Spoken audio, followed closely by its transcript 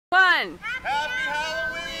everyone! Happy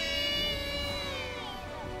Halloween!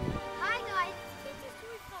 Hi guys, it's just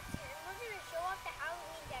Fox here, and we're going to show off the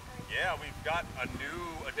Halloween decorations. Yeah, we've got a new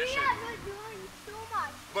addition. We're doing so much.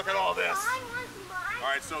 Look at all this. Mine.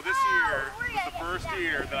 Alright, so this year was the first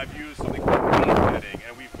year that I've used something called bead netting,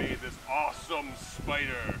 and we've made this awesome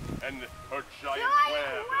spider and her giant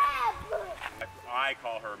web. I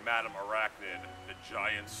call her Madam Arachnid, the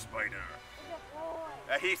giant spider.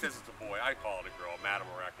 He says it's a boy. I call it a girl, Madam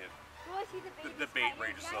Arachnid. The bait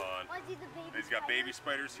ranges on. He's got baby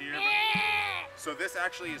spiders here. So this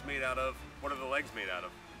actually is made out of, what are the legs made out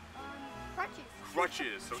of? Crutches.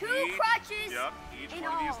 Crutches. So two crutches. Yep, each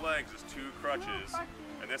one of these legs is two crutches.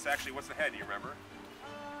 And this actually, what's the head, do you remember?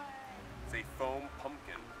 It's a foam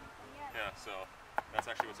pumpkin. Yeah, so that's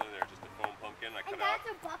actually what's in there, just a foam pumpkin. I cut out.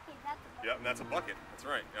 That's a bucket. Yep, and that's a bucket. That's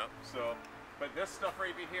right. Yep. So, but this stuff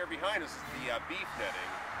right here behind us is the beef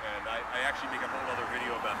netting, and I actually make a whole other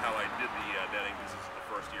video about how I did the netting. This is the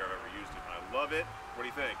first year I've ever used it, and I love it. What do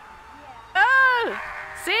you think? Oh!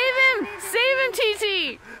 Save him! Save him, TT!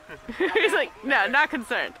 He's like, no, not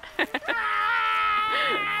concerned.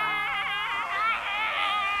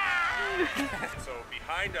 So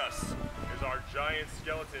behind us is our giant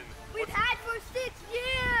skeleton. We've had for 6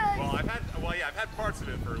 years! Well, I've had parts of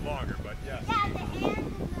it for longer, but yes. Yeah,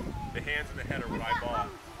 The hands and the head are what I bought.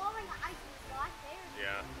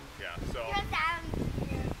 Yeah.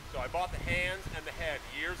 So I bought the hands and the head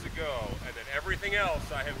years ago, and then everything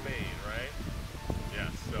else I have made, right?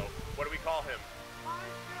 Yes. So what do we call him?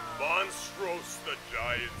 Monstros, the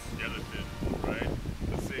giant skeleton, right?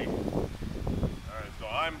 Let's see. All right. So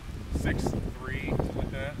I'm 6'3", something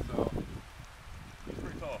like that. So he's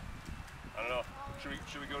pretty tall. I don't know.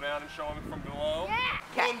 Should we go down and show him from below? Yeah.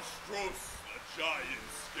 Monstros, the giant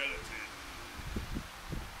skeleton.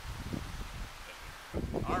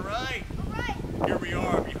 All right. Here we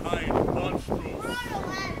are behind Monstros. We're on a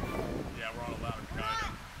ladder. Yeah, we're on a ladder behind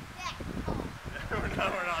him.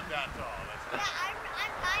 We're not that tall. That's Yeah, I'm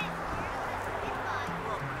kind of scared. It's fine.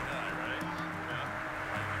 We're up pretty high, right? Yeah.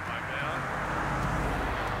 Right, you climb down.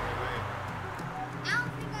 I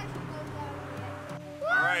don't think I should go down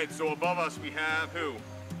yet. All right, so above us we have who?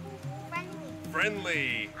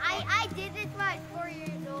 Friendly. I did this when I was 4 years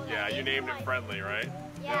old. Yeah, you named him Friendly, right?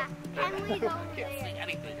 Yeah, Friendly's over there.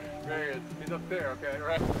 Anything. Very good. He's up there, okay,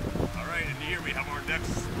 right? All right, and here we have our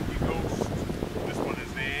next ghost. This one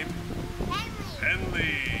is named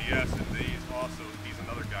Henley. Yes, indeed. Also, he's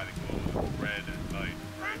another guy that glows red at night.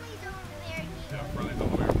 Right? Friendly's over there. Yeah, Friendly's all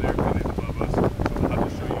the way over there. Friendly's above us. So we'll have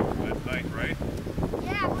to show you at night, right?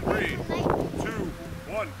 Yeah, we're 3, doing 2,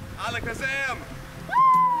 1. Alakazam!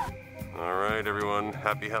 All right, everyone.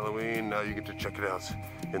 Happy Halloween. Now you get to check it out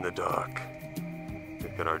in the dark.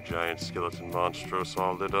 We've got our giant skeleton Monstros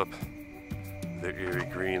all lit up. Their eerie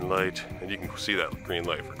green light, and you can see that green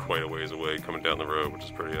light for quite a ways away coming down the road, which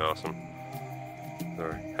is pretty awesome.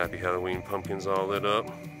 Our Happy Halloween pumpkins all lit up.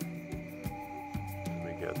 And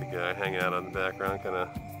we got the guy hanging out on the background, kind of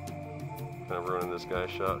ruining this guy's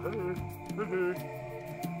shot. Like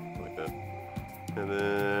that. And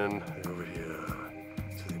then over here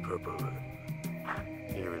to the purple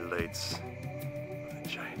eerie lights of the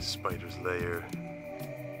giant spider's lair.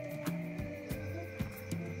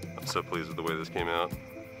 I'm so pleased with the way this came out.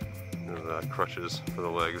 The crutches for the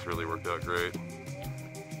legs really worked out great.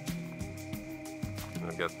 And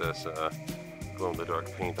I've got this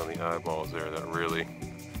glow-in-the-dark paint on the eyeballs there that really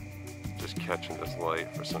just catching this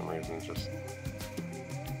light for some reason. It's just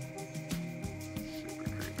super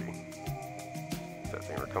creepy. If that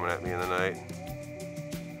thing were coming at me in the night,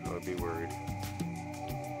 I would be worried.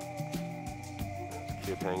 There's a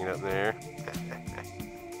kid hanging up there.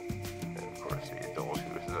 And of course the adult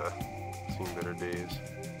who's seen better days.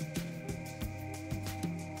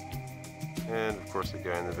 And of course the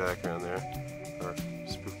guy in the background there, our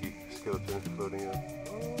spooky skeleton floating up.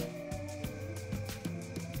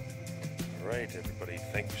 Alright everybody,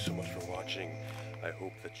 thank you so much for watching. I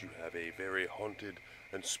hope that you have a very haunted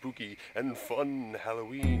and spooky and fun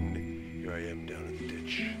Halloween. Here I am down in the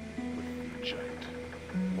ditch with the giant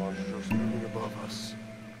monsters moving above us.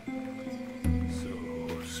 So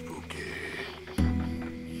spooky.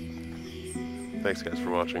 Thanks guys for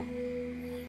watching.